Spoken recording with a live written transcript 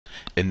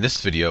In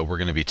this video, we're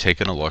going to be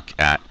taking a look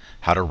at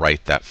how to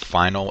write that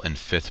final and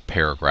fifth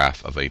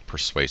paragraph of a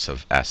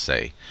persuasive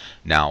essay.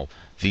 Now,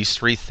 these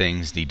three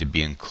things need to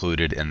be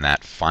included in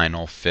that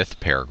final fifth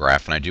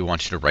paragraph, and I do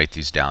want you to write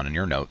these down in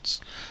your notes.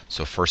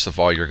 So first of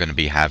all, you're going to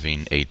be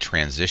having a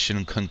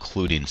transition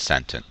concluding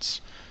sentence.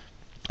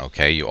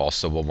 Okay, you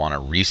also will want to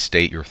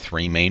restate your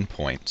three main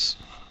points.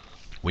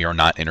 We are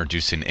not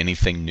introducing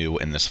anything new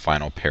in this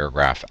final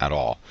paragraph at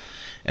all.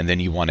 And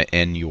then you want to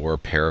end your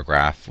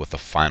paragraph with a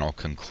final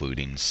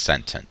concluding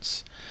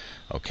sentence.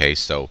 Okay,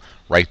 so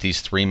write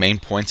these three main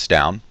points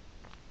down,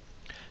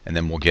 and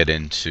then we'll get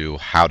into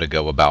how to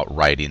go about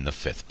writing the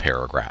fifth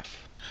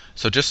paragraph.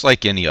 So just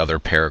like any other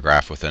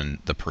paragraph within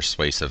the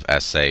persuasive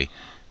essay,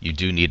 you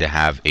do need to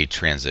have a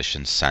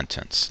transition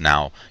sentence.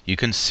 Now, you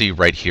can see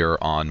right here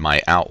on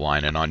my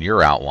outline and on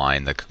your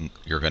outline that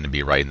you're going to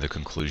be writing the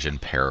conclusion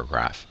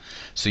paragraph.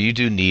 So you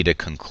do need a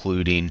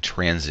concluding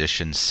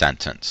transition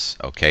sentence,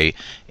 okay?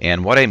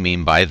 And what I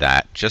mean by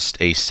that,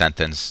 just a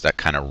sentence that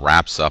kind of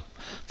wraps up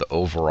the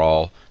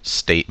overall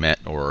statement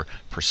or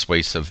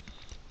persuasive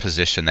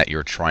position that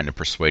you're trying to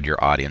persuade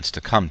your audience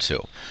to come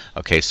to.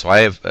 Okay, so I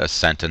have a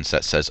sentence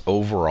that says,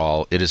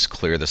 overall, it is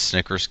clear the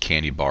Snickers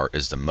candy bar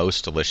is the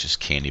most delicious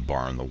candy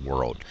bar in the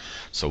world.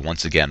 So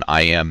once again,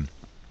 I am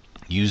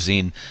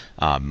using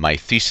my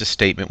thesis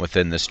statement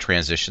within this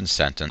transition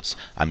sentence.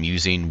 I'm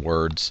using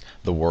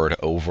the word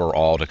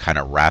overall to kind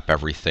of wrap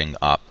everything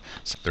up.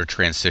 So their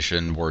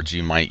transition words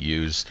you might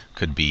use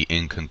could be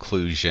in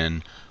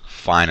conclusion,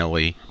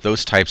 finally,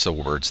 those types of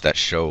words that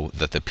show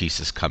that the piece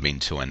is coming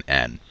to an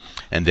end.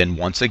 And then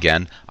once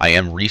again, I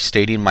am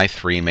restating my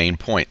three main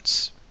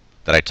points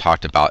that I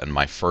talked about in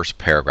my first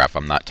paragraph.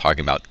 I'm not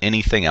talking about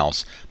anything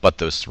else but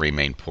those three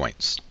main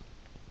points.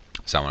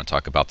 So I want to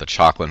talk about the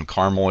chocolate and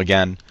caramel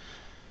again,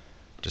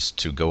 just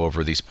to go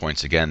over these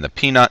points again, the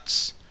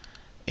peanuts,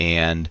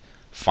 and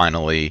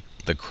finally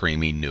the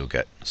creamy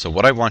nougat. So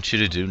what I want you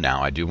to do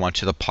now, I do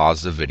want you to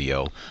pause the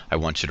video. I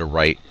want you to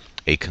write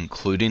a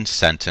concluding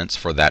sentence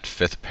for that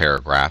fifth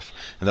paragraph,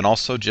 and then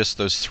also just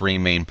those three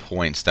main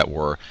points that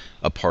were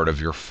a part of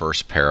your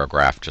first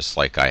paragraph, just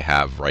like I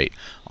have right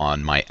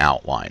on my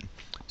outline.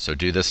 So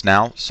do this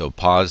now. So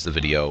pause the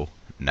video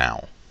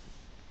now.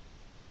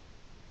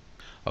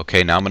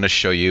 Okay, now I'm going to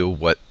show you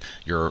what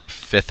your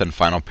fifth and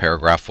final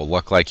paragraph will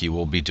look like. You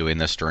will be doing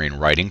this during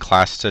writing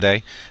class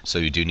today, so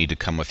you do need to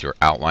come with your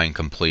outline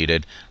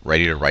completed,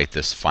 ready to write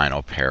this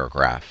final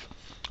paragraph.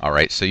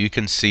 Alright, so you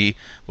can see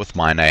with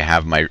mine I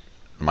have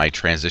my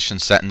transition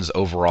sentence.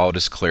 Overall, it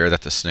is clear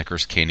that the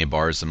Snickers candy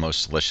bar is the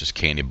most delicious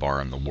candy bar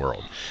in the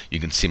world.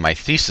 You can see my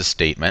thesis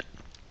statement.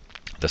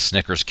 The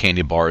Snickers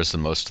candy bar is the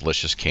most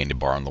delicious candy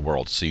bar in the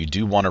world. So you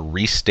do want to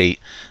restate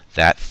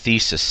that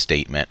thesis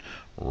statement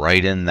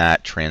right in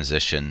that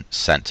transition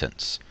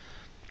sentence.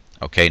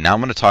 Okay, now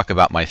I'm going to talk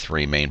about my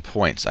three main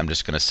points. I'm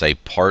just going to say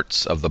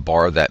parts of the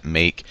bar that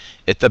make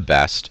it the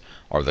best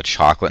are the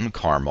chocolate and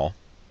caramel.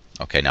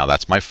 Okay, now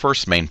that's my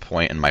first main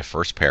point in my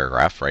first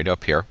paragraph right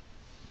up here.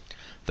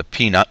 The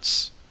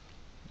peanuts,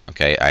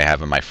 okay, I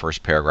have in my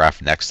first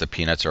paragraph, next the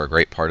peanuts are a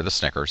great part of the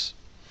Snickers,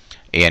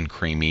 and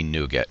creamy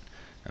nougat.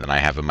 And then I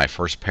have in my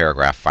first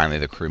paragraph, finally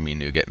the creamy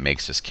nougat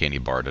makes this candy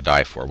bar to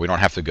die for. We don't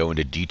have to go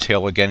into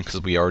detail again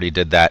because we already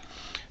did that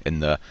in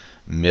the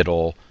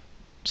middle,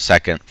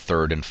 second,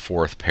 third, and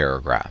fourth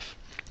paragraph.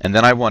 And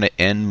then I want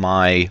to end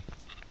my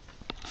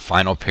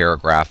final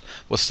paragraph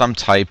with some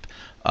type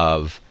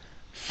of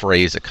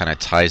phrase that kind of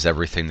ties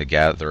everything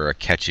together, a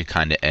catchy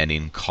kind of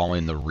ending,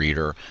 calling the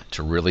reader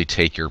to really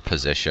take your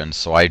position.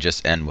 So I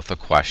just end with a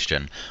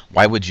question.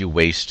 Why would you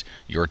waste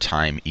your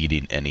time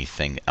eating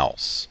anything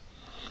else?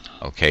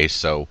 Okay,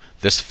 so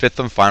this fifth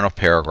and final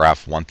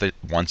paragraph,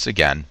 once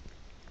again,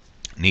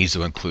 needs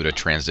to include a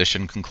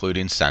transition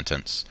concluding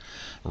sentence,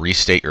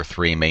 restate your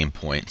three main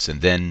points,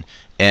 and then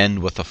end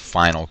with a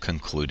final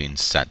concluding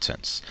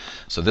sentence.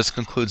 So this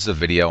concludes the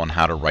video on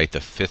how to write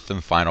the fifth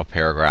and final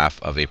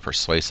paragraph of a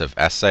persuasive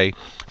essay.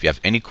 If you have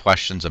any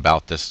questions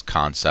about this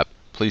concept,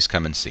 please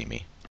come and see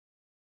me.